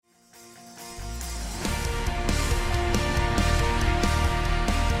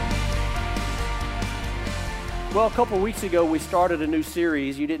Well, a couple weeks ago, we started a new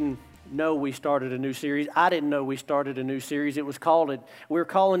series. You didn't know we started a new series. I didn't know we started a new series. We were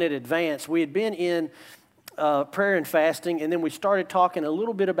calling it Advance. We had been in prayer and fasting, and then we started talking a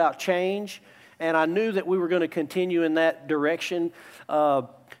little bit about change, and I knew that we were going to continue in that direction.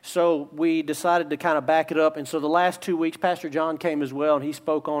 So we decided to kind of back it up, and so the last 2 weeks, Pastor John came as well, and he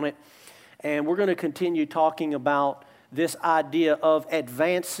spoke on it, and we're going to continue talking about this idea of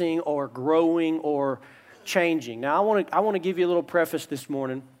advancing or growing or changing. Now, I want to give you a little preface this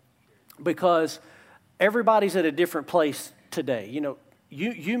morning because everybody's at a different place today. You know,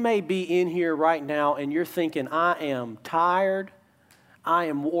 you may be in here right now and you're thinking, I am tired, I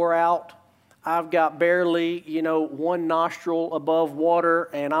am wore out, I've got barely, one nostril above water,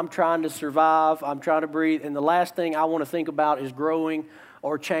 and I'm trying to survive, I'm trying to breathe, and the last thing I want to think about is growing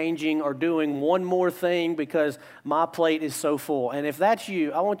or changing or doing one more thing because my plate is so full. And if that's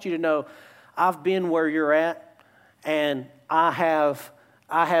you, I want you to know I've been where you're at, and I have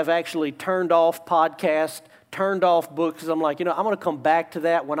actually turned off podcasts, turned off books, because I'm like, I'm going to come back to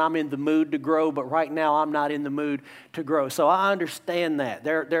that when I'm in the mood to grow, but right now I'm not in the mood to grow. So I understand that.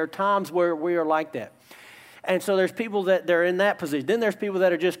 There are times where we are like that. And so there's people that they're in that position. Then there's people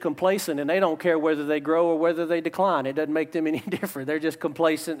that are just complacent, and they don't care whether they grow or whether they decline. It doesn't make them any different. They're just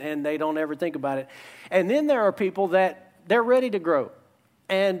complacent, and they don't ever think about it. And then there are people that they're ready to grow.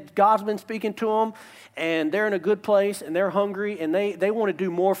 And God's been speaking to them, and they're in a good place, and they're hungry, and they want to do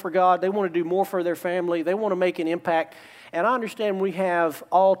more for God. They want to do more for their family. They want to make an impact. And I understand we have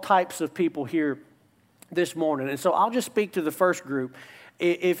all types of people here this morning. And so I'll just speak to the first group.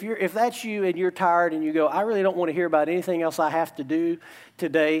 If that's you and you're tired and you go, I really don't want to hear about anything else I have to do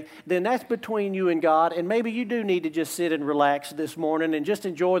today, then that's between you and God. And maybe you do need to just sit and relax this morning and just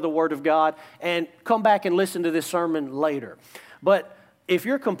enjoy the Word of God and come back and listen to this sermon later. But if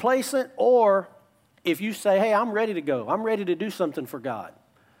you're complacent, or if you say, hey, I'm ready to go, I'm ready to do something for God,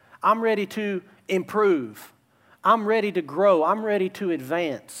 I'm ready to improve, I'm ready to grow, I'm ready to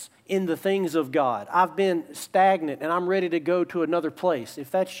advance in the things of God, I've been stagnant and I'm ready to go to another place.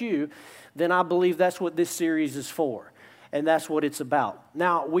 If that's you, then I believe that's what this series is for, and that's what it's about.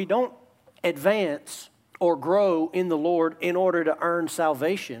 Now, we don't advance or grow in the Lord in order to earn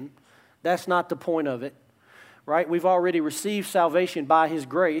salvation. That's not the point of it. Right? We've already received salvation by His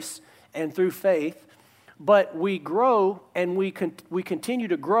grace and through faith, but we grow and we continue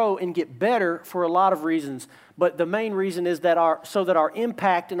to grow and get better for a lot of reasons. But the main reason is that so that our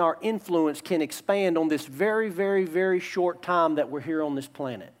impact and our influence can expand on this very, very, very short time that we're here on this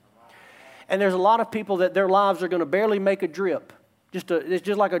planet. And there's a lot of people that their lives are going to barely make a drip. It's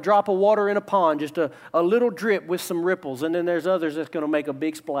just like a drop of water in a pond, just a little drip with some ripples. And then there's others that's going to make a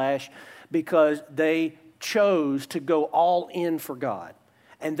big splash because they chose to go all in for God,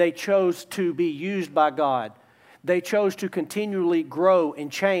 and they chose to be used by God. They chose to continually grow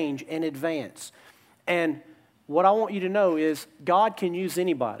and change and advance. And what I want you to know is God can use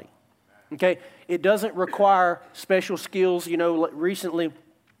anybody. Okay? It doesn't require special skills. Recently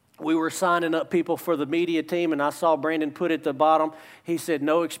we were signing up people for the media team, and I saw Brandon put at the bottom, he said,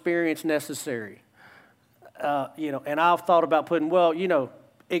 no experience necessary. And I've thought about putting,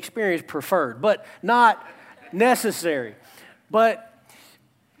 experience preferred, but not necessary. But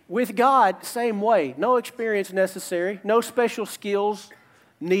with God, same way. No experience necessary, no special skills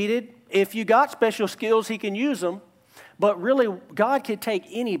needed. If you got special skills, He can use them. But really, God could take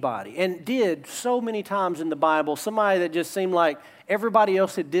anybody, and did so many times in the Bible, somebody that just seemed like everybody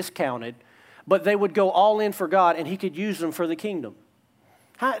else had discounted, but they would go all in for God, and He could use them for the kingdom.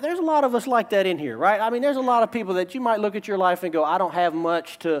 There's a lot of us like that in here, right? I mean, there's a lot of people that you might look at your life and go, I don't have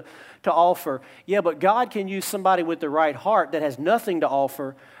much to offer. Yeah, but God can use somebody with the right heart that has nothing to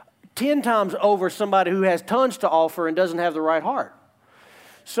offer 10 times over somebody who has tons to offer and doesn't have the right heart.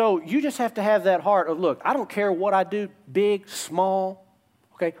 So you just have to have that heart of, look, I don't care what I do, big, small,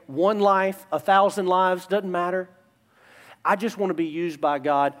 okay, one life, 1,000 lives, doesn't matter. I just want to be used by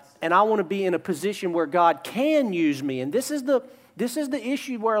God, and I want to be in a position where God can use me. And this is the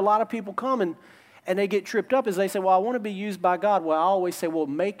issue where a lot of people come and they get tripped up, is they say, well, I want to be used by God. Well, I always say, well,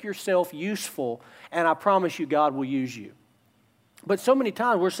 make yourself useful, and I promise you God will use you. But so many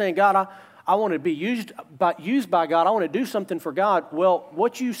times we're saying, God, I want to be used by God. I want to do something for God. Well,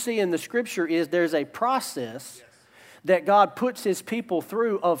 what you see in the Scripture is there's a process that God puts His people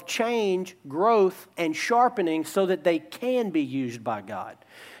through of change, growth, and sharpening so that they can be used by God.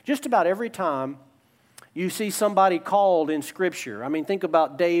 Just about every time you see somebody called in Scripture. I mean, think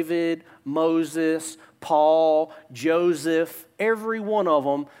about David, Moses, Paul, Joseph. Every one of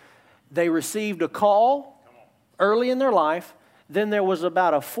them, they received a call early in their life. Then there was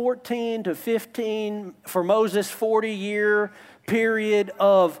about a 14 to 15, for Moses, 40-year period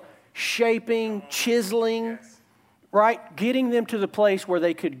of shaping, chiseling, right? Getting them to the place where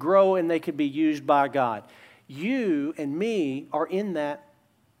they could grow and they could be used by God. You and me are in that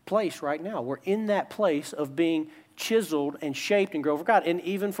place right now. We're in that place of being chiseled and shaped and grow for God. And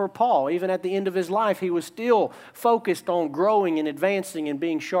even for Paul, even at the end of his life, he was still focused on growing and advancing and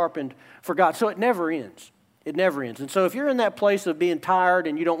being sharpened for God. So it never ends. It never ends. And so if you're in that place of being tired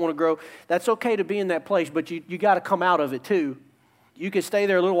and you don't want to grow, that's okay to be in that place, but you got to come out of it too. You can stay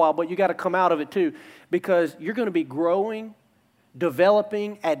there a little while, but you got to come out of it too, because you're going to be growing,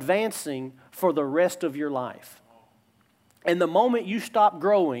 developing, advancing for the rest of your life. And the moment you stop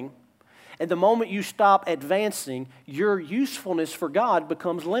growing, and the moment you stop advancing, your usefulness for God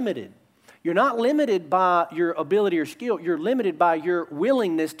becomes limited. You're not limited by your ability or skill. You're limited by your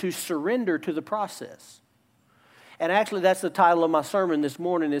willingness to surrender to the process. And actually, that's the title of my sermon this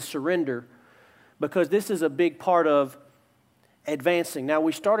morning, is Surrender, because this is a big part of advancing. Now,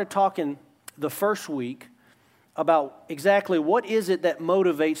 we started talking the first week about exactly what is it that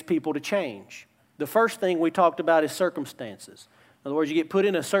motivates people to change. The first thing we talked about is circumstances. In other words, you get put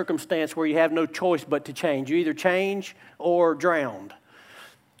in a circumstance where you have no choice but to change. You either change or drowned.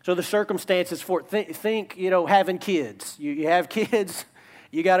 So the circumstances for think, having kids. You have kids,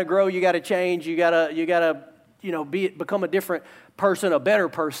 you got to grow, you got to change, you got to become a different person, a better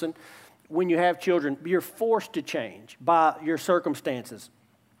person. When you have children, you're forced to change by your circumstances.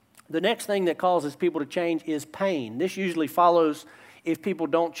 The next thing that causes people to change is pain. This usually follows. If people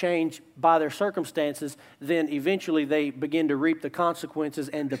don't change by their circumstances, then eventually they begin to reap the consequences,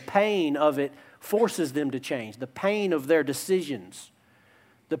 and the pain of it forces them to change. The pain of their decisions,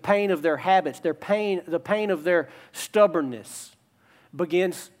 the pain of their habits, the pain of their stubbornness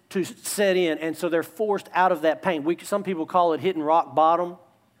begins to set in, and so they're forced out of that pain. Some people call it hitting rock bottom.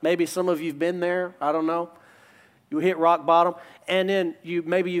 Maybe some of you've been there. I don't know. You hit rock bottom, and then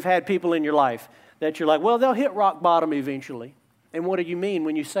maybe you've had people in your life that you're like, well, they'll hit rock bottom eventually. And what do you mean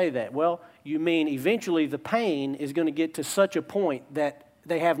when you say that? Well, you mean eventually the pain is going to get to such a point that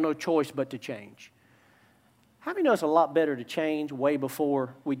they have no choice but to change. How many know it's a lot better to change way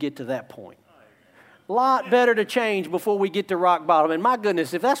before we get to that point? A lot better to change before we get to rock bottom. And my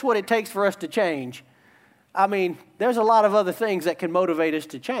goodness, if that's what it takes for us to change, there's a lot of other things that can motivate us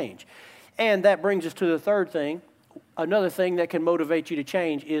to change. And that brings us to the third thing. Another thing that can motivate you to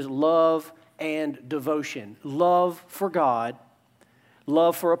change is love and devotion. Love for God,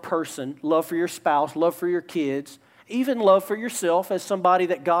 love for a person, love for your spouse, love for your kids, even love for yourself as somebody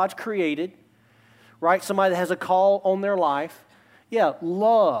that God's created, right? Somebody that has a call on their life. Yeah,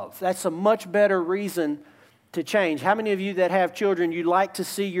 love. That's a much better reason to change. How many of you that have children, you like to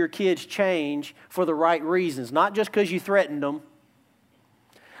see your kids change for the right reasons? Not just because you threatened them.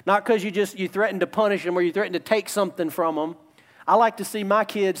 Not because you threatened to punish them or you threatened to take something from them. I like to see my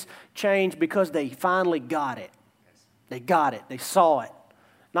kids change because they finally got it. They got it. They saw it.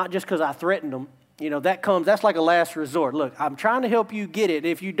 Not just because I threatened them. That's like a last resort. Look, I'm trying to help you get it.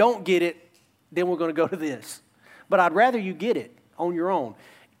 If you don't get it, then we're going to go to this. But I'd rather you get it on your own.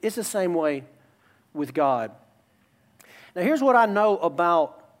 It's the same way with God. Now, here's what I know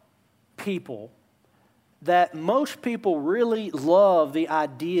about people, that most people really love the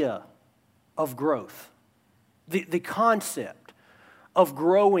idea of growth, the concept of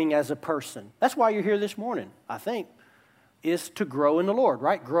growing as a person. That's why you're here this morning, I think, is to grow in the Lord,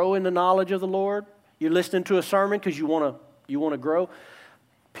 right? Grow in the knowledge of the Lord. You're listening to a sermon because you want to grow.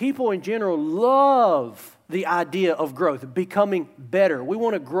 People in general love the idea of growth, becoming better. We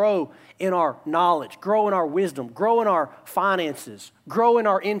want to grow in our knowledge, grow in our wisdom, grow in our finances, grow in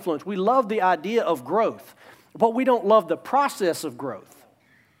our influence. We love the idea of growth, but we don't love the process of growth.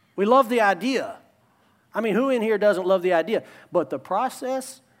 We love the idea. Who in here doesn't love the idea? But the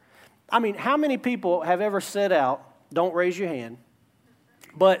process, how many people have ever set out, don't raise your hand,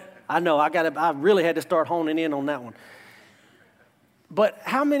 but I know I really had to start honing in on that one. But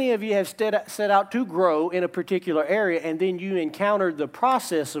how many of you have set out to grow in a particular area, and then you encountered the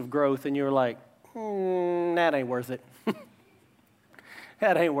process of growth and you're like, that ain't worth it.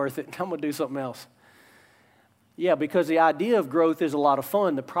 That ain't worth it. I'm going to do something else. Yeah, because the idea of growth is a lot of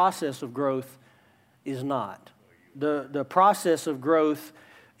fun. The process of growth is not. The process of growth,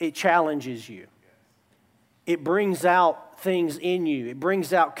 it challenges you. It brings out things in you. It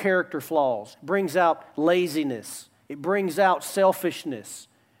brings out character flaws. It brings out laziness. It brings out selfishness.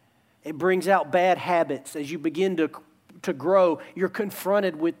 It brings out bad habits. As you begin to grow, you're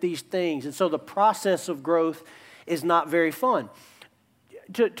confronted with these things. And so the process of growth is not very fun.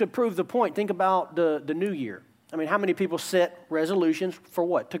 To prove the point, think about the new year. I mean, how many people set resolutions for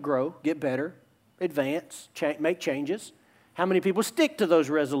what? To grow, get better, advance, make changes. How many people stick to those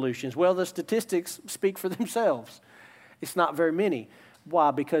resolutions? Well, the statistics speak for themselves. It's not very many.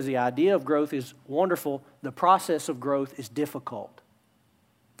 Why? Because the idea of growth is wonderful. The process of growth is difficult.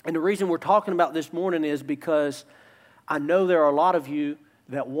 And the reason we're talking about this morning is because I know there are a lot of you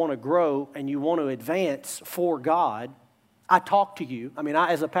that want to grow and you want to advance for God. I talk to you. I mean,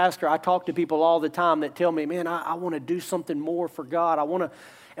 as a pastor, I talk to people all the time that tell me, man, I want to do something more for God.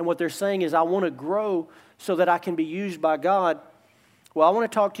 And what they're saying is, I want to grow so that I can be used by God. Well, I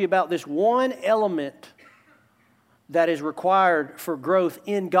want to talk to you about this one element that is required for growth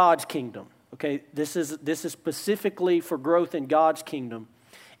in God's kingdom. Okay, this is specifically for growth in God's kingdom.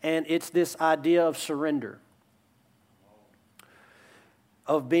 And it's this idea of surrender,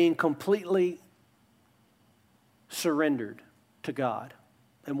 of being completely surrendered to God,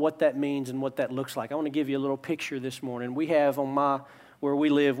 and what that means and what that looks like. I want to give you a little picture this morning. We have where we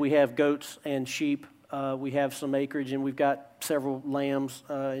live, we have goats and sheep. We have some acreage, and we've got several lambs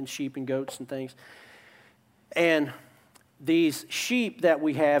and sheep and goats and things. And these sheep that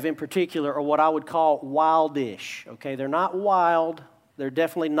we have in particular are what I would call wildish. Okay, they're not wild. They're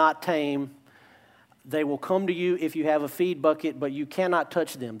definitely not tame. They will come to you if you have a feed bucket, but you cannot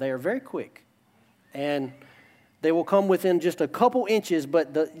touch them. They are very quick. And they will come within just a couple inches,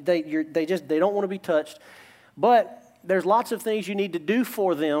 but they don't want to be touched. But there's lots of things you need to do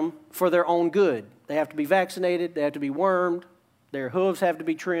for them for their own good. They have to be vaccinated. They have to be wormed. Their hooves have to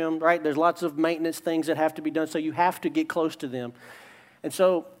be trimmed, right? There's lots of maintenance things that have to be done, so you have to get close to them. And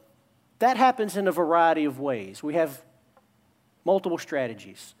so that happens in a variety of ways. We have multiple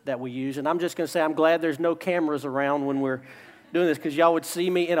strategies that we use, and I'm just going to say I'm glad there's no cameras around when we're doing this, because y'all would see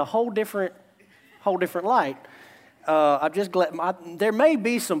me in a whole different light. I'm just glad there may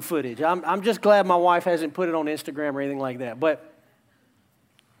be some footage. I'm just glad my wife hasn't put it on Instagram or anything like that. But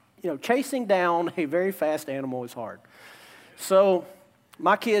chasing down a very fast animal is hard. So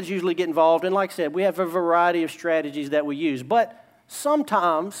my kids usually get involved, and like I said, we have a variety of strategies that we use. But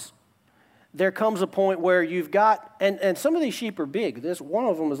sometimes there comes a point where you've got, and some of these sheep are big. One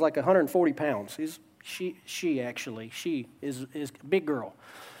of them is like 140 pounds. She is a big girl.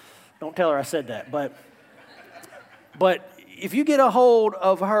 Don't tell her I said that. But if you get a hold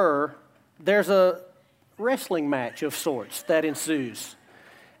of her, there's a wrestling match of sorts that ensues.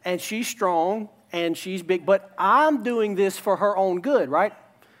 And she's strong and she's big, but I'm doing this for her own good, right?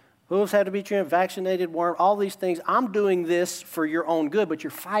 Hooves have to be trimmed, vaccinated, worm, all these things. I'm doing this for your own good, but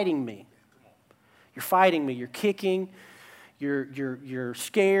you're fighting me. You're fighting me. You're kicking. You're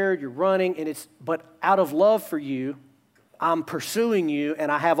scared. You're running, but out of love for you, I'm pursuing you,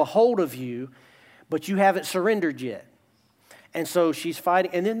 and I have a hold of you, but you haven't surrendered yet. And so she's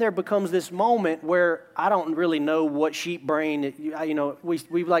fighting, and then there becomes this moment where I don't really know what sheep brain,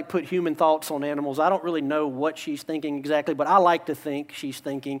 we like put human thoughts on animals. I don't really know what she's thinking exactly, but I like to think she's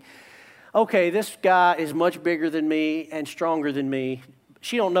thinking, okay, this guy is much bigger than me and stronger than me.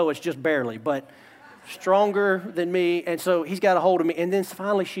 She don't know it's just barely, but stronger than me, and so he's got a hold of me, and then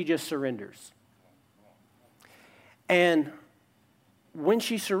finally she just surrenders. And when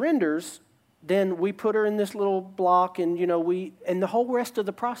she surrenders, then we put her in this little block, and and the whole rest of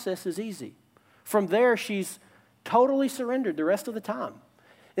the process is easy. From there, she's totally surrendered the rest of the time.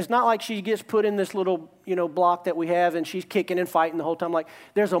 It's not like she gets put in this little, block that we have, and she's kicking and fighting the whole time. Like,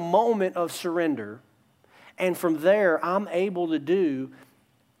 there's a moment of surrender, and from there, I'm able to do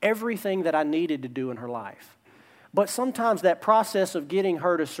everything that I needed to do in her life. But sometimes that process of getting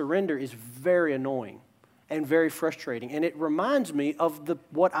her to surrender is very annoying and very frustrating. And it reminds me of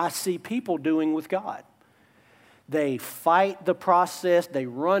what I see people doing with God. They fight the process, they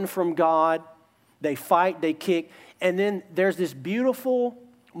run from God, they fight, they kick, and then there's this beautiful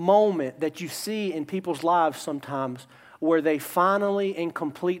moment that you see in people's lives sometimes where they finally and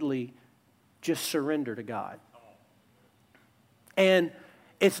completely just surrender to God. And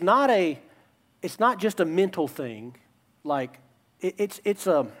it's not just a mental thing, like it's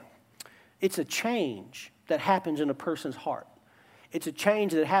a change that happens in a person's heart. It's a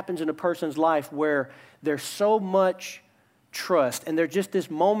change that happens in a person's life where there's so much trust, and there's just this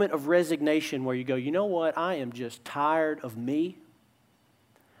moment of resignation where you go, you know what, I am just tired of me.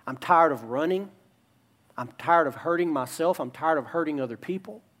 I'm tired of running. I'm tired of hurting myself. I'm tired of hurting other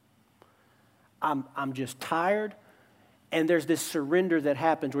people. I'm just tired. And there's this surrender that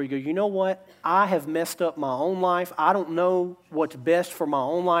happens where you go, you know what? I have messed up my own life. I don't know what's best for my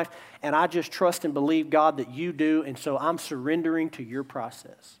own life. And I just trust and believe, God, that you do. And so I'm surrendering to your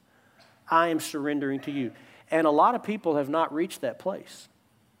process. I am surrendering to you. And a lot of people have not reached that place.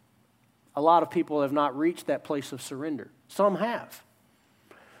 A lot of people have not reached that place of surrender. Some have.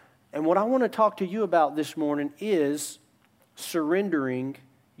 And what I want to talk to you about this morning is surrendering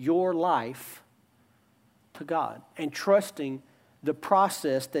your life to God and trusting the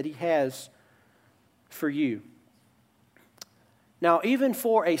process that He has for you. Now, even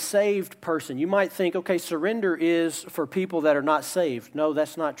for a saved person, you might think, okay, surrender is for people that are not saved. No,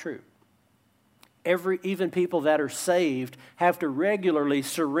 that's not true. Even people that are saved have to regularly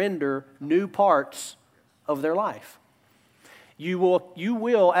surrender new parts of their life. You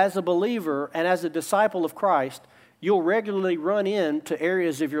will, as a believer and as a disciple of Christ, you'll regularly run into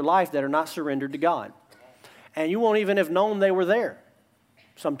areas of your life that are not surrendered to God. And you won't even have known they were there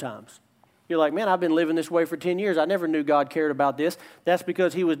sometimes. You're like, man, I've been living this way for 10 years. I never knew God cared about this. That's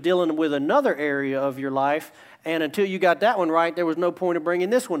because He was dealing with another area of your life, and until you got that one right, there was no point of bringing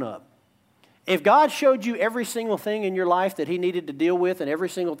this one up. If God showed you every single thing in your life that He needed to deal with and every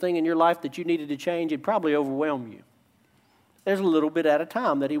single thing in your life that you needed to change, it'd probably overwhelm you. There's a little bit at a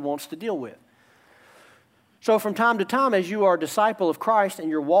time that He wants to deal with. So from time to time, as you are a disciple of Christ and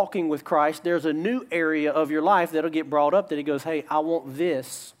you're walking with Christ, there's a new area of your life that'll get brought up that He goes, hey, I want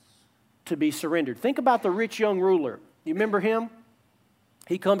this to be surrendered. Think about the rich young ruler. You remember him?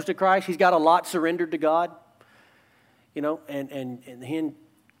 He comes to Christ. He's got a lot surrendered to God. You know, and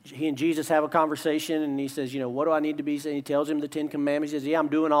he and Jesus have a conversation, and he says, you know, what do I need to be? And he tells him the 10 Commandments. He says, yeah, I'm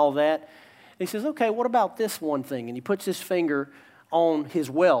doing all that. And he says, okay, what about this one thing? And he puts his finger on his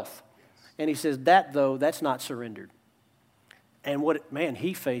wealth. And he says, that's not surrendered. And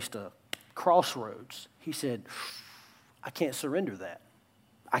he faced a crossroads. He said, I can't surrender that.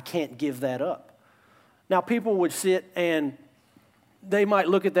 I can't give that up. Now, people would sit and they might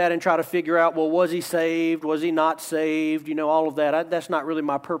look at that and try to figure out, well, was he saved? Was he not saved? You know, all of that. That's not really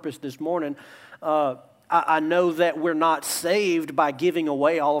my purpose this morning. I know that we're not saved by giving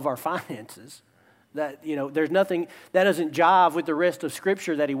away all of our finances. That, you know, there's nothing, that doesn't jive with the rest of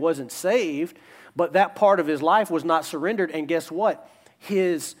Scripture that he wasn't saved, but that part of his life was not surrendered, and guess what?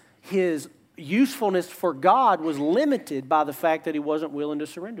 His usefulness for God was limited by the fact that he wasn't willing to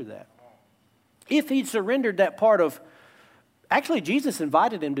surrender that. If he'd surrendered that part of, actually Jesus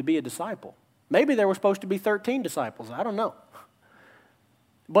invited him to be a disciple. Maybe there were supposed to be 13 disciples, I don't know.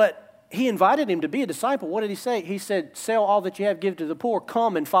 But he invited him to be a disciple. What did he say? He said, sell all that you have, give to the poor,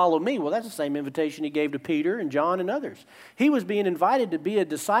 come and follow me. Well, that's the same invitation he gave to Peter and John and others. He was being invited to be a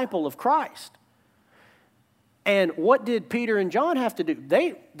disciple of Christ. And what did Peter and John have to do?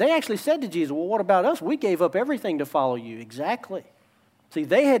 They actually said to Jesus, well, what about us? We gave up everything to follow you. Exactly. See,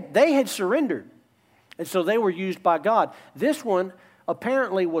 they had surrendered. And so they were used by God. This one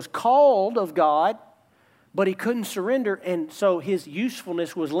apparently was called of God, but he couldn't surrender, and so his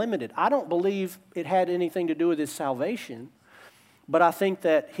usefulness was limited. I don't believe it had anything to do with his salvation, but I think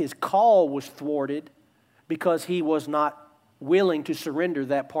that his call was thwarted because he was not willing to surrender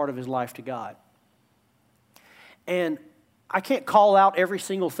that part of his life to God. And I can't call out every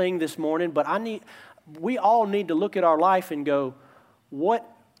single thing this morning, but we all need to look at our life and go, what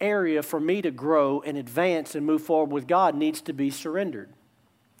area for me to grow and advance and move forward with God needs to be surrendered?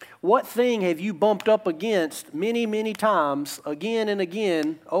 What thing have you bumped up against many, many times, again and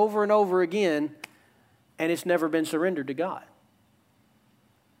again, over and over again, and it's never been surrendered to God?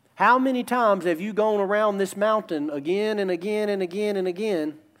 How many times have you gone around this mountain again and again and again and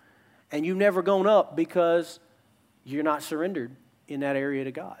again, and you've never gone up because you're not surrendered in that area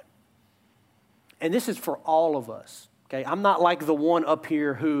to God? And this is for all of us. Okay, I'm not like the one up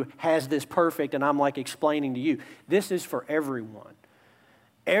here who has this perfect and I'm like explaining to you. This is for everyone.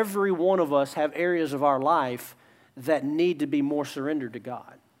 Every one of us have areas of our life that need to be more surrendered to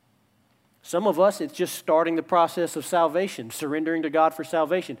God. Some of us, it's just starting the process of salvation, surrendering to God for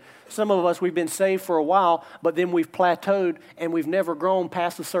salvation. Some of us, we've been saved for a while, but then we've plateaued and we've never grown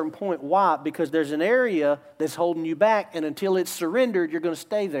past a certain point. Why? Because there's an area that's holding you back, and until it's surrendered, you're going to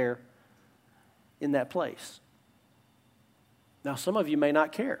stay there in that place. Now, some of you may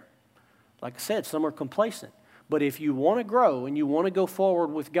not care. Like I said, some are complacent. But if you want to grow and you want to go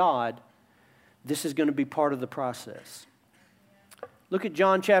forward with God, this is going to be part of the process. Look at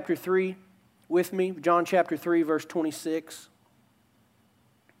John chapter 3 with me. John chapter 3, verse 26.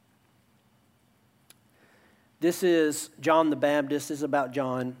 This is John the Baptist. This is about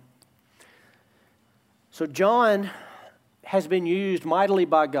John. So John has been used mightily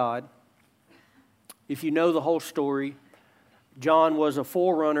by God. If you know the whole story, John was a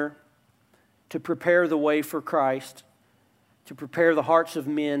forerunner to prepare the way for Christ, to prepare the hearts of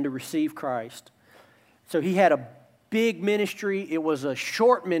men to receive Christ. So he had big ministry. It was a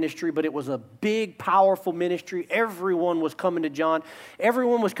short ministry, but it was a big, powerful ministry. Everyone was coming to John.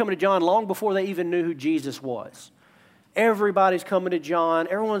 Everyone was coming to John long before they even knew who Jesus was. Everybody's coming to John.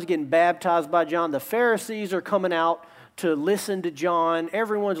 Everyone's getting baptized by John. The Pharisees are coming out to listen to John.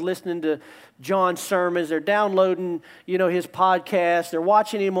 Everyone's listening to John's sermons. They're downloading, his podcast. They're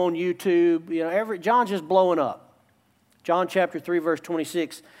watching him on YouTube. John's just blowing up. John chapter 3, verse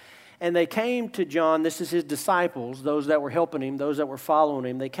 26. And they came to John, this is his disciples, those that were helping him, those that were following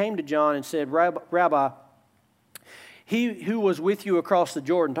him. They came to John and said, Rabbi, he who was with you across the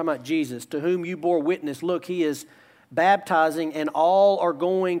Jordan, talking about Jesus, to whom you bore witness, look, he is baptizing and all are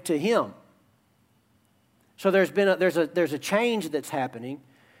going to him. So there's a change that's happening.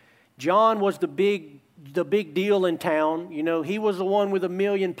 John was the big deal in town. He was the one with 1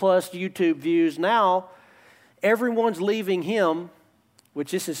 million plus YouTube views. Now everyone's leaving him,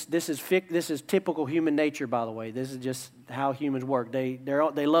 which this is typical human nature, by the way. This is just how humans work. They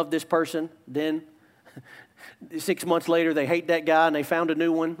love this person, then 6 months later they hate that guy and they found a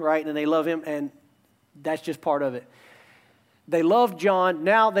new one, right? And they love him, and that's just part of it. They loved John.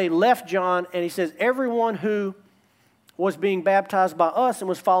 Now they left John, and he says, everyone who was being baptized by us and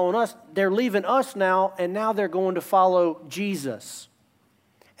was following us, they're leaving us now, and now they're going to follow Jesus.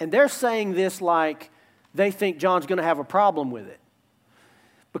 And they're saying this like they think John's going to have a problem with it.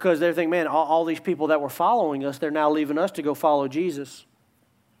 Because they're thinking, man, all these people that were following us, they're now leaving us to go follow Jesus.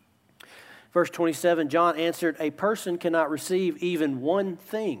 Verse 27, John answered, a person cannot receive even one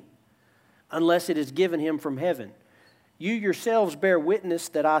thing unless it is given him from heaven. You yourselves bear witness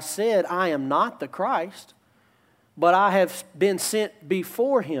that I said, I am not the Christ, but I have been sent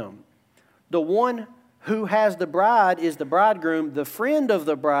before him. The one who has the bride is the bridegroom. The friend of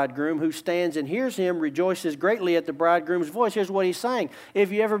the bridegroom who stands and hears him rejoices greatly at the bridegroom's voice. Here's what he's saying.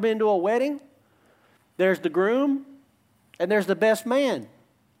 If you ever been to a wedding, there's the groom and there's the best man.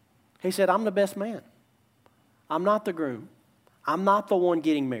 He said, I'm the best man. I'm not the groom. I'm not the one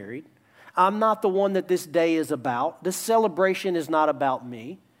getting married. I'm not the one that this day is about. This celebration is not about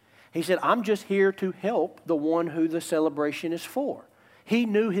me. He said, I'm just here to help the one who the celebration is for. He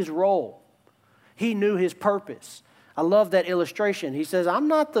knew his role. He knew his purpose. I love that illustration. He says, I'm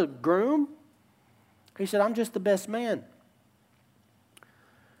not the groom. He said, I'm just the best man.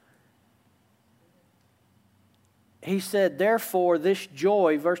 He said, therefore, this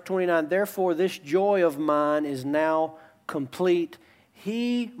joy, verse 29, therefore, this joy of mine is now complete.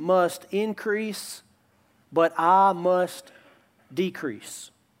 He must increase, but I must decrease.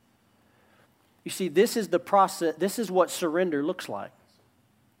 You see, this is the process. This is what surrender looks like.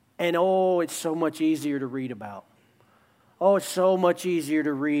 And it's so much easier to read about. It's so much easier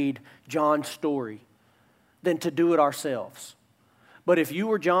to read John's story than to do it ourselves. But if you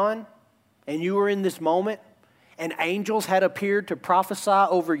were John and you were in this moment and angels had appeared to prophesy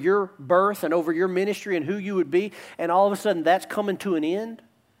over your birth and over your ministry and who you would be, and all of a sudden that's coming to an end,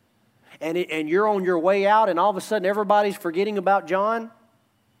 and you're on your way out, and all of a sudden everybody's forgetting about John,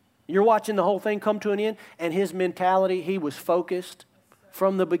 you're watching the whole thing come to an end, and his mentality, he was focused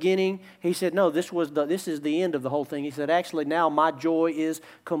from the beginning. He said, no, this is the end of the whole thing. He said, actually, now my joy is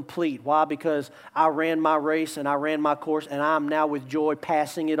complete. Why? Because I ran my race and I ran my course, and I'm now with joy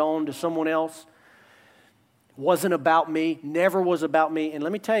passing it on to someone else. Wasn't about me, never was about me. And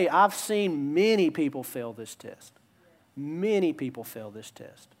let me tell you, I've seen many people fail this test. Many people fail this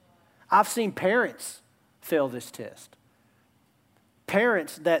test. I've seen parents fail this test.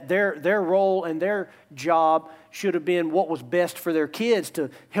 Parents that their role and their job should have been what was best for their kids, to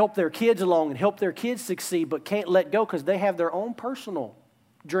help their kids along and help their kids succeed, but can't let go because they have their own personal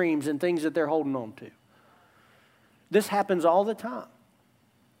dreams and things that they're holding on to. This happens all the time.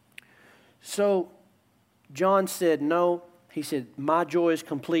 So John said, no. He said, my joy is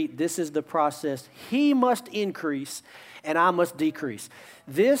complete. This is the process. He must increase and I must decrease.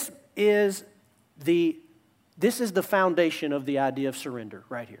 This is the foundation of the idea of surrender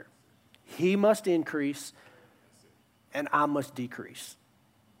right here. He must increase and I must decrease.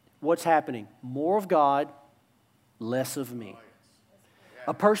 What's happening? More of God, less of me.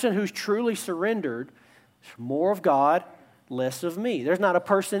 A person who's truly surrendered, more of God, less of me. There's not a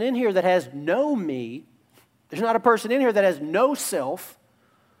person in here that has no me. There's not a person in here that has no self.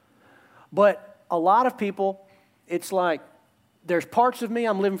 But a lot of people, it's like there's parts of me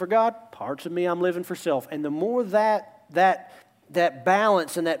I'm living for God, parts of me I'm living for self. And the more that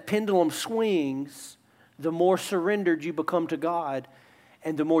balance and that pendulum swings, the more surrendered you become to God,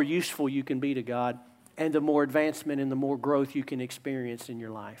 and the more useful you can be to God, and the more advancement and the more growth you can experience in your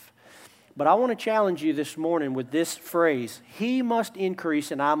life. But I want to challenge you this morning with this phrase, he must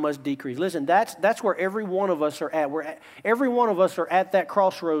increase and I must decrease. Listen, that's where every one of us are at. Every one of us are at that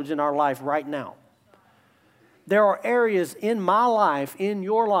crossroads in our life right now. There are areas in my life, in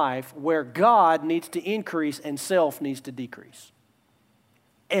your life, where God needs to increase and self needs to decrease.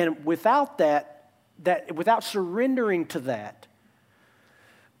 And without without surrendering to that,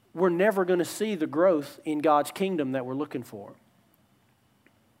 we're never going to see the growth in God's kingdom that we're looking for.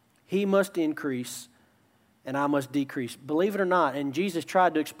 He must increase and I must decrease. Believe it or not, and Jesus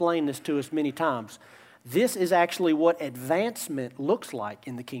tried to explain this to us many times, this is actually what advancement looks like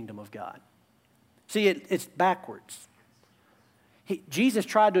in the kingdom of God. See, it's backwards. Jesus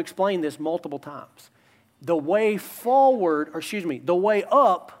tried to explain this multiple times. The way the way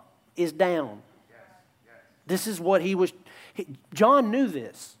up is down. This is what John knew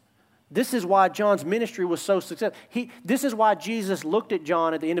this. This is why John's ministry was so successful. This is why Jesus looked at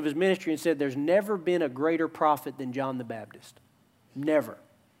John at the end of his ministry and said, there's never been a greater prophet than John the Baptist. Never.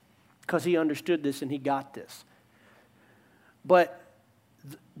 Because he understood this and he got this. But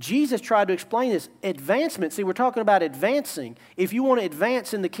Jesus tried to explain this. Advancement, see, we're talking about advancing. If you want to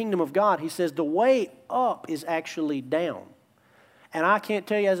advance in the kingdom of God, he says the way up is actually down. And I can't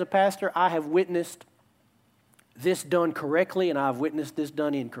tell you as a pastor, I have witnessed this done correctly, and I've witnessed this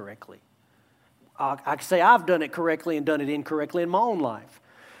done incorrectly. I can say I've done it correctly and done it incorrectly in my own life,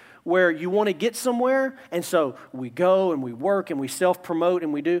 where you want to get somewhere, and so we go and we work and we self-promote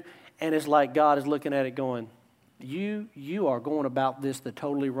and we do, and it's like God is looking at it going, you are going about this the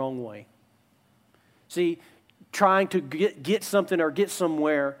totally wrong way. See, trying to get something or get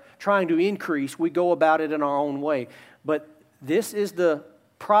somewhere, trying to increase, we go about it in our own way. But this is the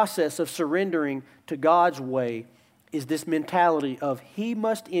process of surrendering to God's way, is this mentality of he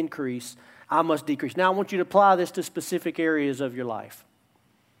must increase, I must decrease. Now I want you to apply this to specific areas of your life.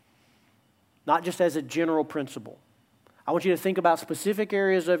 Not just as a general principle. I want you to think about specific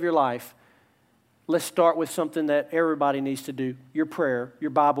areas of your life. Let's start with something that everybody needs to do. Your prayer,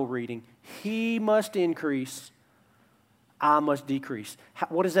 your Bible reading. He must increase, I must decrease.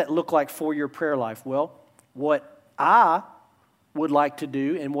 What does that look like for your prayer life? Well, what I would like to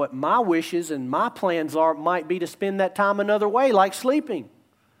do and what my wishes and my plans are might be to spend that time another way, like sleeping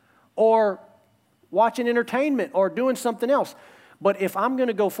or watching entertainment or doing something else. But if I'm going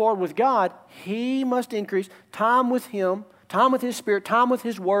to go forward with God, he must increase. Time with him, time with his Spirit, time with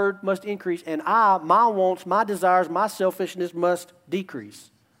his word must increase. And my wants, my desires, my selfishness must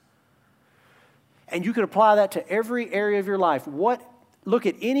decrease. And you can apply that to every area of your life. Look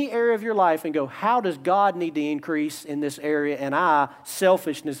at any area of your life and go, how does God need to increase in this area? And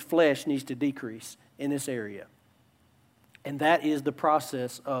selfishness, flesh, needs to decrease in this area. And that is the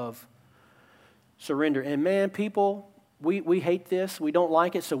process of surrender. And man, people, we hate this. We don't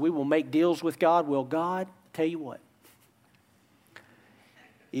like it, so we will make deals with God. Well, God, tell you what.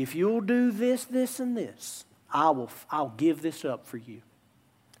 If you'll do this, this, and this, I'll give this up for you.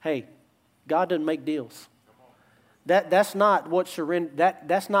 Hey, God doesn't make deals. That's not what surrender.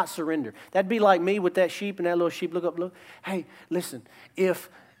 That's not surrender. That'd be like me with that sheep and that little sheep. Look. Hey, listen. If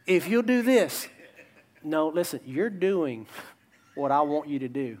you'll do this, no, listen. You're doing what I want you to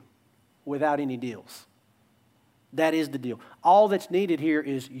do, without any deals. That is the deal. All that's needed here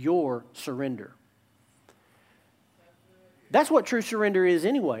is your surrender. That's what true surrender is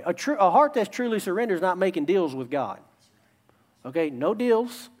anyway. A heart that's truly surrendered is not making deals with God. Okay, no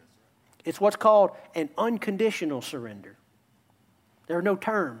deals. It's what's called an unconditional surrender. There are no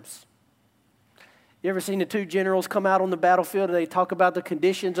terms. You ever seen the two generals come out on the battlefield and they talk about the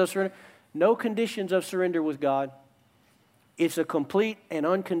conditions of surrender? No conditions of surrender with God. It's a complete and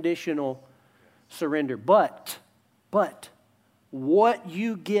unconditional surrender. But what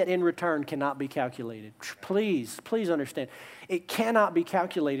you get in return cannot be calculated. Please understand. It cannot be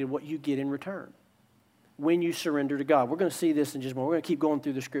calculated what you get in return when you surrender to God. We're going to see this in just a moment. We're going to keep going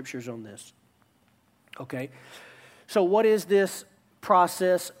through the scriptures on this. Okay? So what is this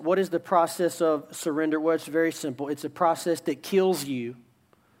process? What is the process of surrender? Well, it's very simple. It's a process that kills you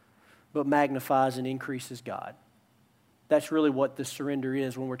but magnifies and increases God. That's really what the surrender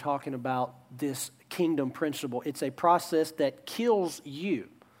is when we're talking about this kingdom principle. It's a process that kills you,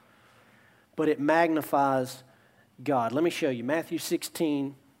 but it magnifies God. Let me show you. Matthew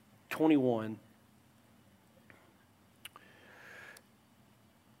 16:21.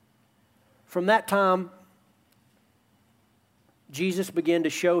 From that time, Jesus began to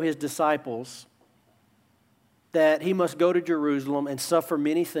show his disciples that he must go to Jerusalem and suffer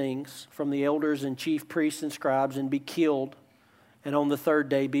many things from the elders and chief priests and scribes and be killed, and on the third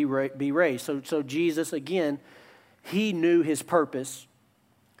day be raised. So Jesus, again, he knew his purpose.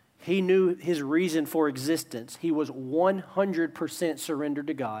 He knew his reason for existence. He was 100% surrendered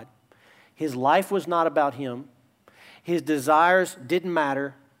to God. His life was not about him. His desires didn't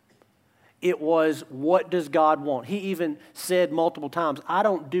matter. It was, what does God want? He even said multiple times, I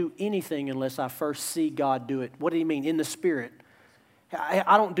don't do anything unless I first see God do it. What do you mean? In the Spirit.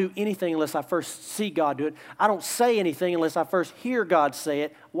 I don't do anything unless I first see God do it. I don't say anything unless I first hear God say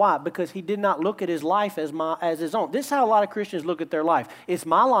it. Why? Because he did not look at his life as his own. This is how a lot of Christians look at their life. It's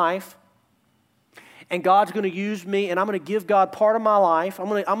my life, and God's going to use me, and I'm going to give God part of my life. I'm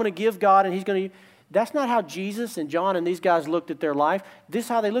going to give God, and he's going to... That's not how Jesus and John and these guys looked at their life. This is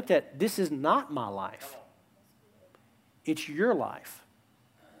how they looked at it. This is not my life. It's your life.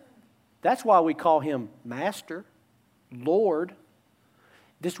 That's why we call him Master, Lord.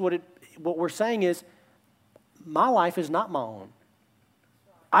 What we're saying is, my life is not my own.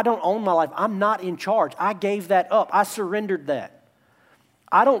 I don't own my life. I'm not in charge. I gave that up. I surrendered that.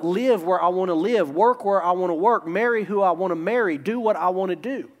 I don't live where I want to live, work where I want to work, marry who I want to marry, do what I want to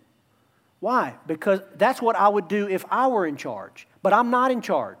do. Why? Because that's what I would do if I were in charge. But I'm not in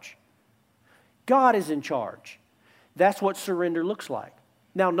charge. God is in charge. That's what surrender looks like.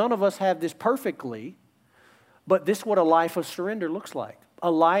 Now, none of us have this perfectly, but this is what a life of surrender looks like.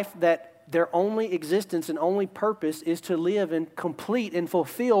 A life that their only existence and only purpose is to live and complete and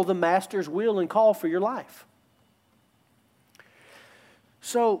fulfill the Master's will and call for your life.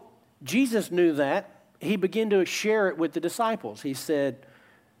 So, Jesus knew that. He began to share it with the disciples. He said,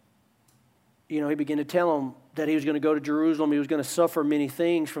 he began to tell them that he was going to go to Jerusalem. He was going to suffer many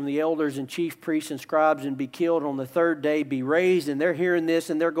things from the elders and chief priests and scribes and be killed on the third day, be raised. And they're hearing this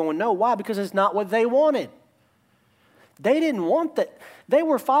and they're going, no. Why? Because it's not what they wanted. They didn't want that. They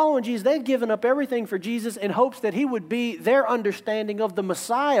were following Jesus. They'd given up everything for Jesus in hopes that he would be their understanding of the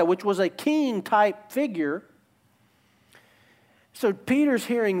Messiah, which was a king-type figure. So Peter's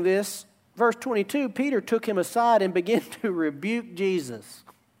hearing this. Verse 22, Peter took him aside and began to rebuke Jesus.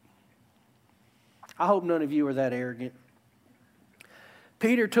 I hope none of you are that arrogant.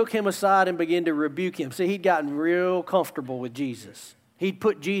 Peter took him aside and began to rebuke him. See, he'd gotten real comfortable with Jesus. He'd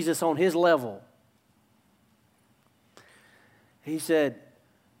put Jesus on his level. He said,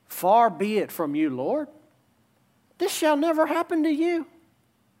 far be it from you, Lord. This shall never happen to you.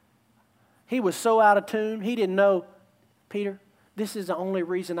 He was so out of tune, he didn't know, Peter, this is the only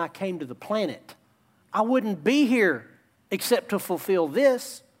reason I came to the planet. I wouldn't be here except to fulfill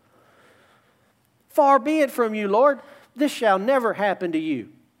this. Far be it from you, Lord. This shall never happen to you.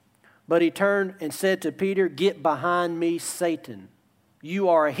 But he turned and said to Peter, get behind me, Satan. You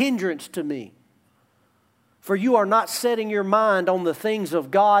are a hindrance to me. For you are not setting your mind on the things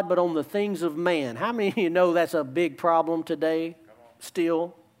of God, but on the things of man. How many of you know that's a big problem today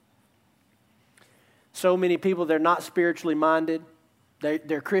still? So many people, they're not spiritually minded.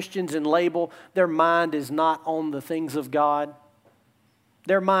 They're Christians in label. Their mind is not on the things of God.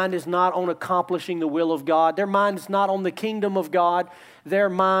 Their mind is not on accomplishing the will of God. Their mind is not on the kingdom of God. Their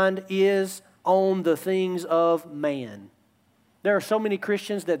mind is on the things of man. There are so many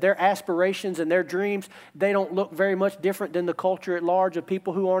Christians that their aspirations and their dreams, they don't look very much different than the culture at large of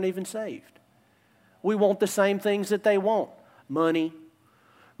people who aren't even saved. We want the same things that they want. Money,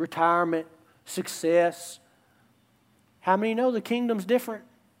 retirement, success. How many know the kingdom's different?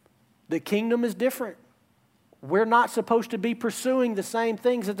 The kingdom is different. We're not supposed to be pursuing the same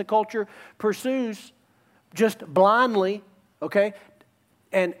things that the culture pursues just blindly, okay?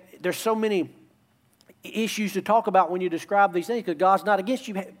 And there's so many issues to talk about when you describe these things because God's not against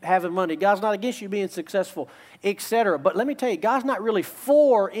you having money. God's not against you being successful, etc. But let me tell you, God's not really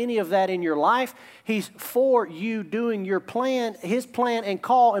for any of that in your life. He's for you doing your plan, His plan and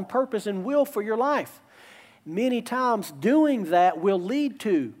call and purpose and will for your life. Many times doing that will lead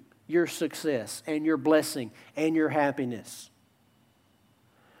to your success and your blessing and your happiness.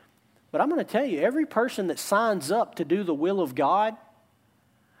 But I'm going to tell you, every person that signs up to do the will of God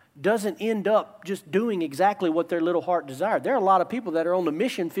doesn't end up just doing exactly what their little heart desired. There are a lot of people that are on the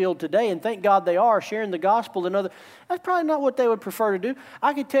mission field today, and thank God they are, sharing the gospel and other. That's probably not what they would prefer to do.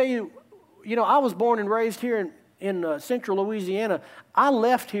 I can tell you, I was born and raised here in central Louisiana. I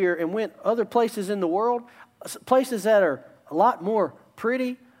left here and went other places in the world, places that are a lot more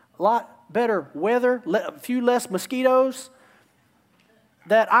pretty, a lot better weather, a few less mosquitoes,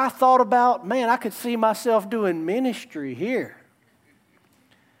 that I thought about, man, I could see myself doing ministry here.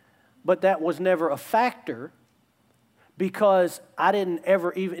 But that was never a factor because it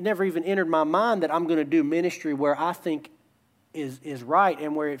never even entered my mind that I'm going to do ministry where I think is right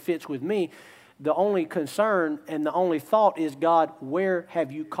and where it fits with me. The only concern and the only thought is, God, where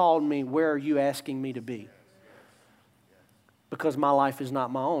have you called me? Where are you asking me to be? because my life is not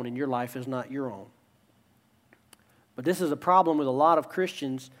my own and your life is not your own. But this is a problem with a lot of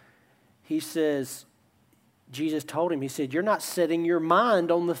Christians. He says, Jesus told him, he said, you're not setting your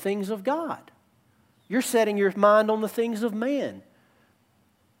mind on the things of God. You're setting your mind on the things of man.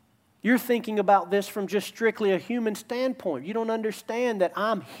 You're thinking about this from just strictly a human standpoint. You don't understand that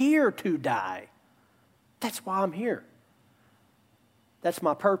I'm here to die. That's why I'm here. That's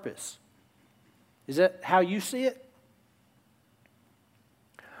my purpose. Is that how you see it?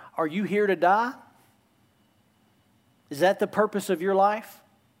 Are you here to die? Is that the purpose of your life?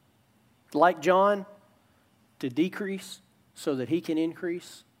 Like John, to decrease so that he can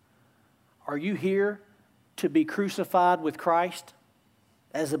increase? Are you here to be crucified with Christ?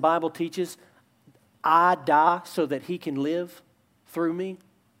 As the Bible teaches, I die so that he can live through me.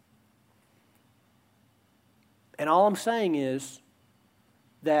 And all I'm saying is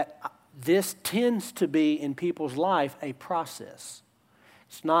that this tends to be in people's life a process.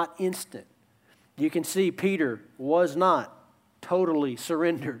 It's not instant. You can see Peter was not totally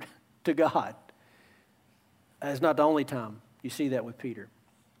surrendered to God. That's not the only time you see that with Peter.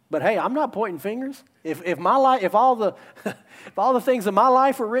 But hey, I'm not pointing fingers. If my life, if all the things of my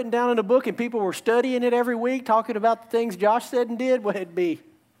life were written down in a book and people were studying it every week, talking about the things Josh said and did, well, it'd be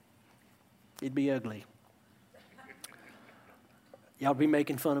ugly. Y'all be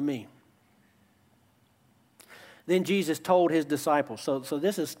making fun of me. Then Jesus told his disciples. So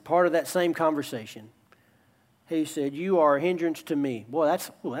this is part of that same conversation. He said, "You are a hindrance to me." Boy,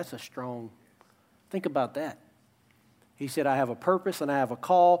 that's a strong. Think about that. He said, I have a purpose and I have a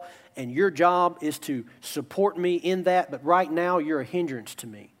call, and your job is to support me in that, but right now you're a hindrance to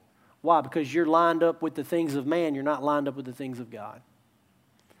me. Why? Because you're lined up with the things of man. You're not lined up with the things of God.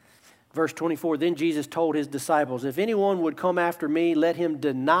 Verse 24, then Jesus told his disciples, if anyone would come after me, let him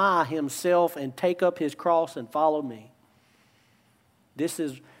deny himself and take up his cross and follow me. This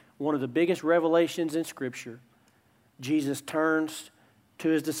is one of the biggest revelations in Scripture. Jesus turns to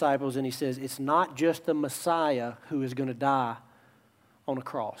his disciples and he says, it's not just the Messiah who is going to die on a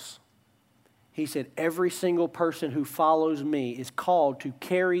cross. He said, every single person who follows me is called to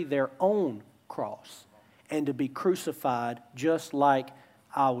carry their own cross and to be crucified just like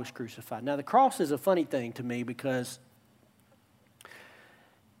I was crucified. Now, the cross is a funny thing to me because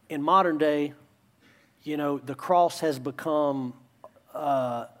in modern day, the cross has become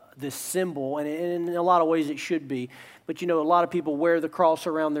this symbol, and in a lot of ways it should be. But, a lot of people wear the cross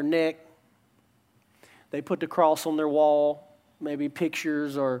around their neck. They put the cross on their wall, maybe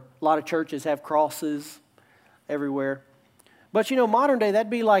pictures, or a lot of churches have crosses everywhere. But, modern day, that'd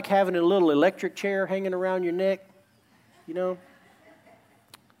be like having a little electric chair hanging around your neck,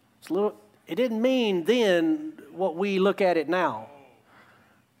 It's a little. It didn't mean then what we look at it now.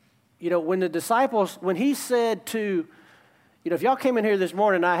 When the disciples, when he said to, if y'all came in here this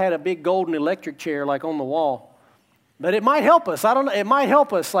morning, I had a big golden electric chair like on the wall. But it might help us. I don't know. It might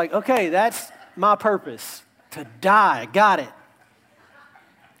help us. Like, okay, that's my purpose, to die. Got it.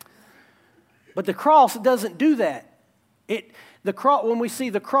 But the cross doesn't do that. When we see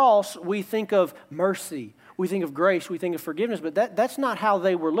the cross, we think of mercy. We think of grace. We think of forgiveness. But that's not how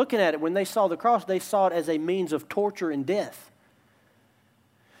they were looking at it. When they saw the cross, they saw it as a means of torture and death.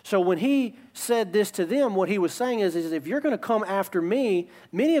 So when he said this to them, what he was saying is if you're going to come after me,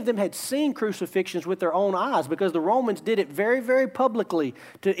 many of them had seen crucifixions with their own eyes because the Romans did it very, very publicly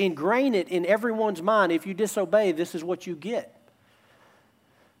to ingrain it in everyone's mind. If you disobey, this is what you get.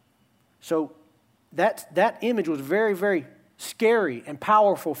 So that image was very, very scary and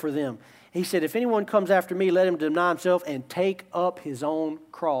powerful for them. He said, if anyone comes after me, let him deny himself and take up his own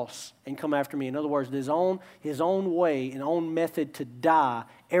cross and come after me. In other words, his own way and own method to die,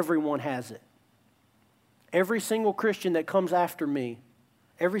 everyone has it. Every single Christian that comes after me,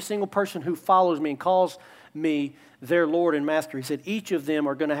 every single person who follows me and calls me their Lord and Master, he said, each of them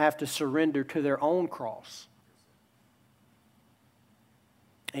are going to have to surrender to their own cross.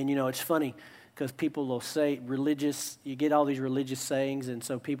 And it's funny, because people will say you get all these religious sayings, and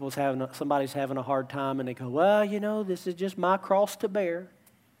so somebody's having a hard time, and they go, well, this is just my cross to bear.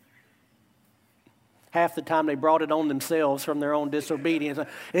 Half the time they brought it on themselves from their own disobedience.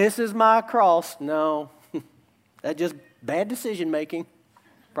 This is my cross. No, that's just bad decision making.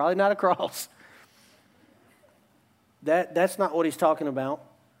 Probably not a cross. That's not what he's talking about.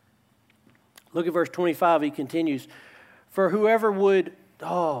 Look at verse 25. He continues, for whoever would.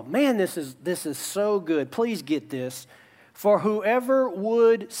 Oh, man, this is so good. Please get this. For whoever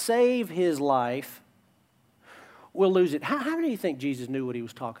would save his life will lose it. How many of you think Jesus knew what he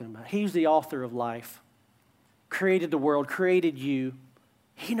was talking about? He's the author of life, created the world, created you.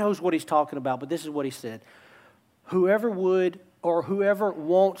 He knows what he's talking about, but this is what he said. whoever would or whoever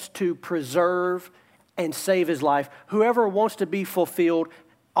wants to preserve and save his life, whoever wants to be fulfilled,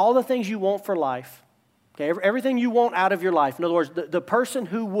 all the things you want for life, okay, everything you want out of your life. In other words, the person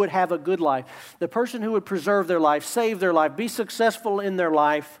who would have a good life, the person who would preserve their life, save their life, be successful in their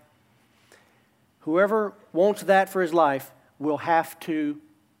life, whoever wants that for his life will have to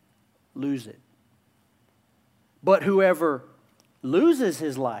lose it. But whoever loses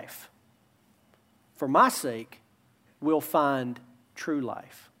his life for my sake will find true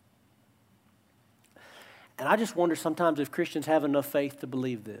life. And I just wonder sometimes if Christians have enough faith to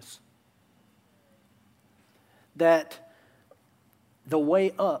believe this. That the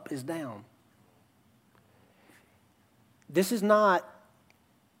way up is down. This is not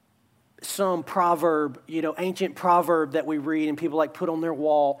some proverb, ancient proverb that we read and people like put on their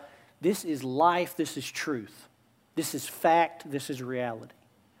wall. This is life, this is truth. This is fact, this is reality.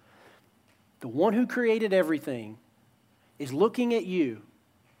 The one who created everything is looking at you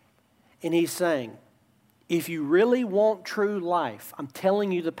and he's saying, if you really want true life, I'm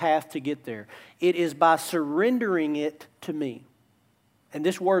telling you the path to get there. It is by surrendering it to me. And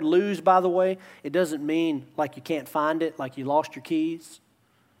this word lose, by the way, it doesn't mean like you can't find it, like you lost your keys.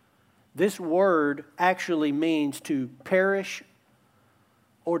 This word actually means to perish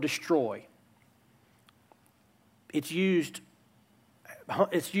or destroy. It's used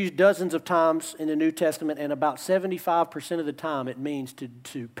dozens of times in the New Testament, and about 75% of the time it means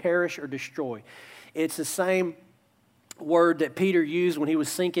to perish or destroy. It's the same word that Peter used when he was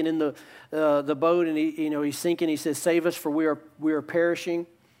sinking in the boat, and he's sinking. He says, "Save us, for we are perishing."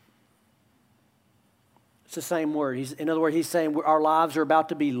 It's the same word. In other words, he's saying our lives are about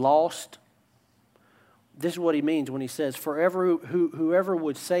to be lost. This is what he means when he says, "Forever, whoever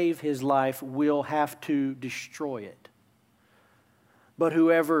would save his life will have to destroy it. But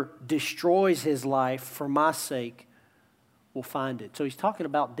whoever destroys his life for my sake will find it." So he's talking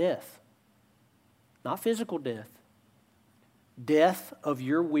about death. Not physical death. Death of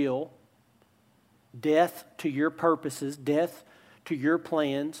your will, death to your purposes, death to your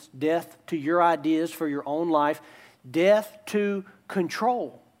plans, death to your ideas for your own life, death to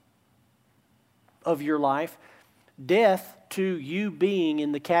control of your life, death to you being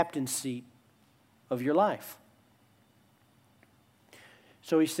in the captain's seat of your life.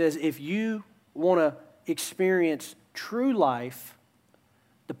 So he says, if you want to experience true life,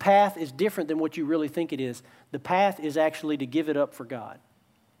 the path is different than what you really think it is. The path is actually to give it up for God,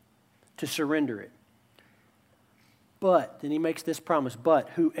 to surrender it. But, then he makes this promise, but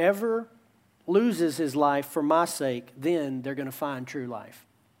whoever loses his life for my sake, then they're going to find true life.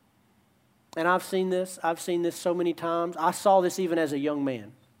 And I've seen this so many times. I saw this even as a young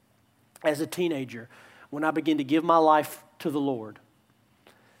man, as a teenager, when I began to give my life to the Lord.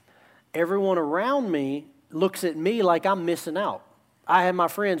 Everyone around me looks at me like I'm missing out. I have my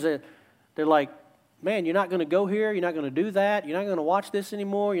friends that they're like, "Man, you're not going to go here. You're not going to do that. You're not going to watch this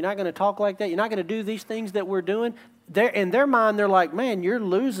anymore. You're not going to talk like that. You're not going to do these things that we're doing." In their mind, they're like, "Man, you're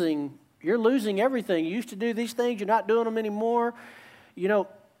losing everything. You used to do these things. You're not doing them anymore.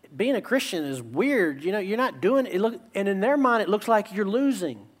 Being a Christian is weird. You're not doing it." And in their mind, it looks like you're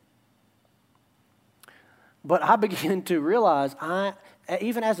losing. But I begin to realize,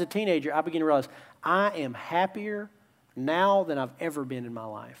 even as a teenager, I begin to realize I am happier now than I've ever been in my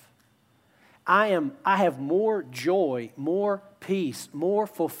life. I have more joy, more peace, more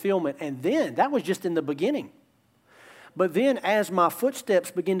fulfillment. And then, that was just in the beginning. But then as my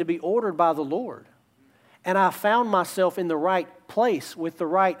footsteps begin to be ordered by the Lord, and I found myself in the right place with the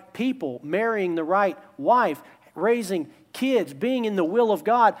right people, marrying the right wife, raising kids, being in the will of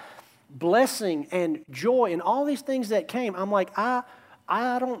God, blessing and joy and all these things that came, I'm like, I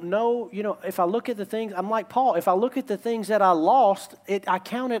don't know, if I look at the things, I'm like Paul, if I look at the things that I lost, I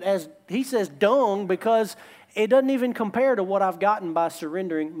count it as, he says, dung, because it doesn't even compare to what I've gotten by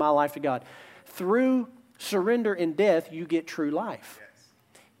surrendering my life to God. Through surrender and death, you get true life. Yes.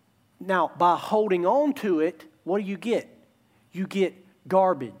 Now, by holding on to it, what do you get? You get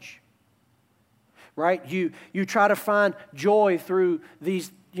garbage, right? You try to find joy through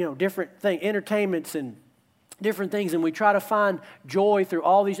these, different things, entertainments and different things, and we try to find joy through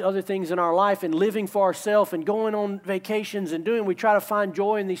all these other things in our life and living for ourselves and going on vacations and we try to find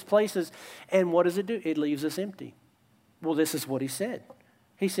joy in these places, and what does it do? It leaves us empty. Well, this is what he said.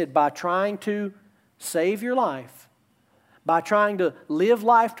 He said, by trying to save your life, by trying to live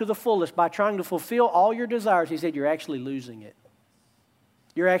life to the fullest, by trying to fulfill all your desires, he said, you're actually losing it.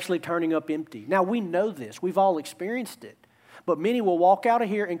 You're actually turning up empty. Now, we know this. We've all experienced it. But many will walk out of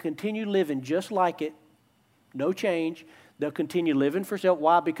here and continue living just like it. No change. They'll continue living for self.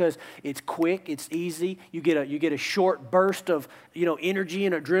 Why? Because it's quick, it's easy. You get a short burst of energy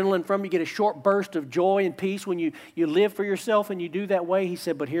and adrenaline from it. You get a short burst of joy and peace when you live for yourself and you do that way. He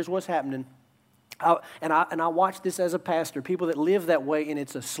said, but here's what's happening. I watch this as a pastor. People that live that way, and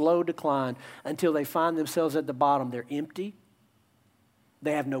it's a slow decline until they find themselves at the bottom. They're empty.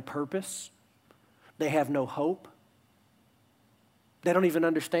 They have no purpose. They have no hope. They don't even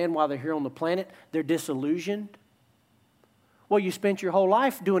understand why they're here on the planet. They're disillusioned. Well, you spent your whole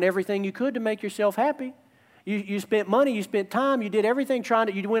life doing everything you could to make yourself happy. You spent money, you spent time, you did everything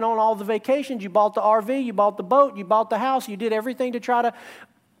you went on all the vacations, you bought the RV, you bought the boat, you bought the house, you did everything to try to,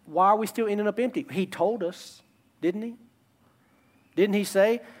 why are we still ending up empty? He told us, didn't he? Didn't he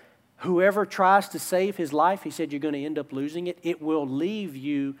say, whoever tries to save his life, he said, you're going to end up losing it. It will leave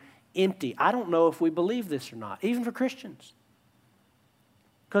you empty. I don't know if we believe this or not, even for Christians.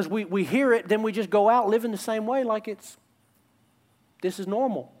 Because we hear it, then we just go out living the same way like this is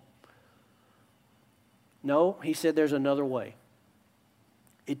normal. No, he said there's another way.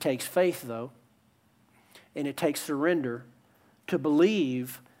 It takes faith, though, and it takes surrender to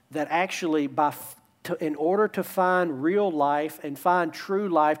believe that actually in order to find real life and find true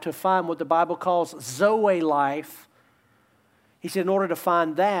life, to find what the Bible calls Zoe life, he said in order to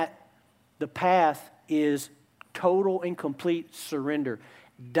find that, the path is total and complete surrender.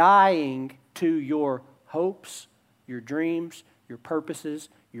 Dying to your hopes, your dreams, your purposes,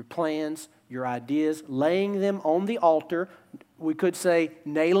 your plans, your ideas, laying them on the altar. We could say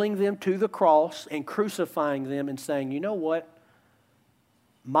nailing them to the cross and crucifying them and saying, you know what?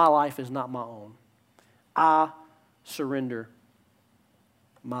 My life is not my own. I surrender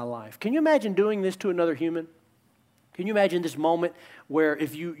my life. Can you imagine doing this to another human? Can you imagine this moment where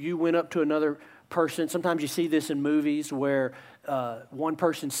if you went up to another person, sometimes you see this in movies where one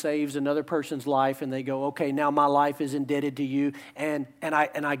person saves another person's life and they go, okay, now my life is indebted to you and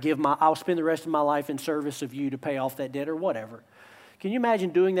I'll spend the rest of my life in service of you to pay off that debt or whatever. Can you imagine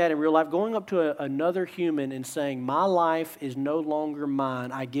doing that in real life? Going up to another human and saying, my life is no longer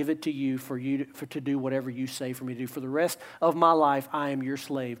mine. I give it to you to do whatever you say for me to do. For the rest of my life, I am your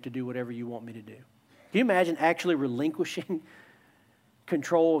slave to do whatever you want me to do. Can you imagine actually relinquishing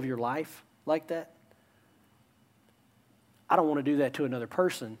control of your life like that? I don't want to do that to another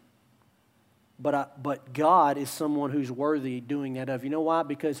person, but God is someone who's worthy doing that of. You know why?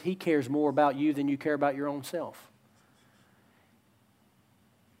 Because He cares more about you than you care about your own self.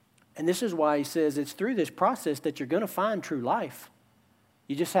 And this is why He says it's through this process that you're going to find true life.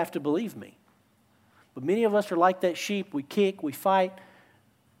 You just have to believe me. But many of us are like that sheep. We kick, we fight,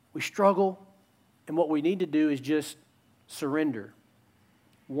 we struggle, and what we need to do is just surrender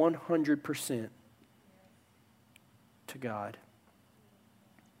 100% to God.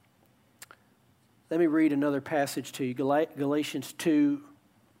 Let me read another passage to you. Galatians 2:19.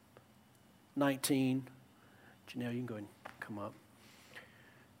 Janelle, you can go ahead and come up.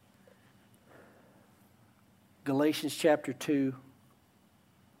 Galatians chapter 2.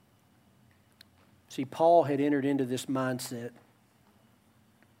 See, Paul had entered into this mindset.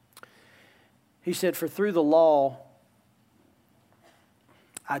 He said, for through the law,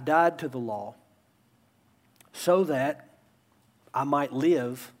 I died to the law so that I might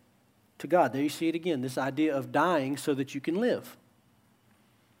live to God. There you see it again, this idea of dying so that you can live.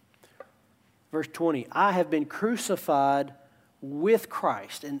 Verse 20, I have been crucified with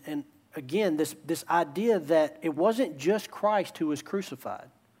Christ. And again, this idea that it wasn't just Christ who was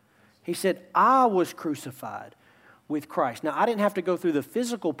crucified. He said, I was crucified with Christ. Now, I didn't have to go through the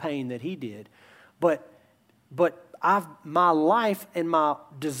physical pain that He did, but my life and my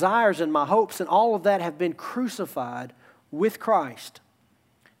desires and my hopes and all of that have been crucified with Christ.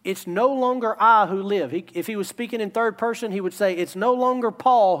 It's no longer I who live. If he was speaking in third person, he would say, it's no longer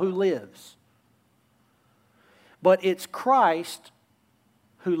Paul who lives, but it's Christ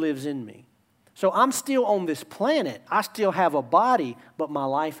who lives in me. So I'm still on this planet. I still have a body, but my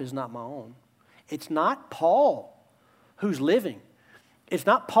life is not my own. It's not Paul who's living. It's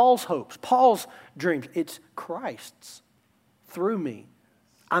not Paul's hopes, Paul's dreams. It's Christ's through me.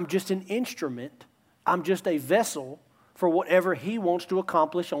 I'm just an instrument. I'm just a vessel for whatever He wants to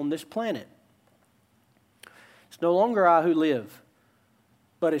accomplish on this planet. It's no longer I who live,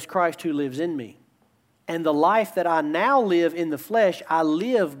 but it's Christ who lives in me. And the life that I now live in the flesh, I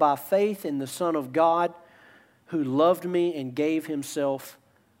live by faith in the Son of God who loved me and gave Himself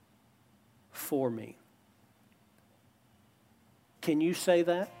for me. Can you say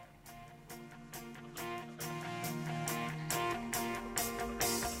that?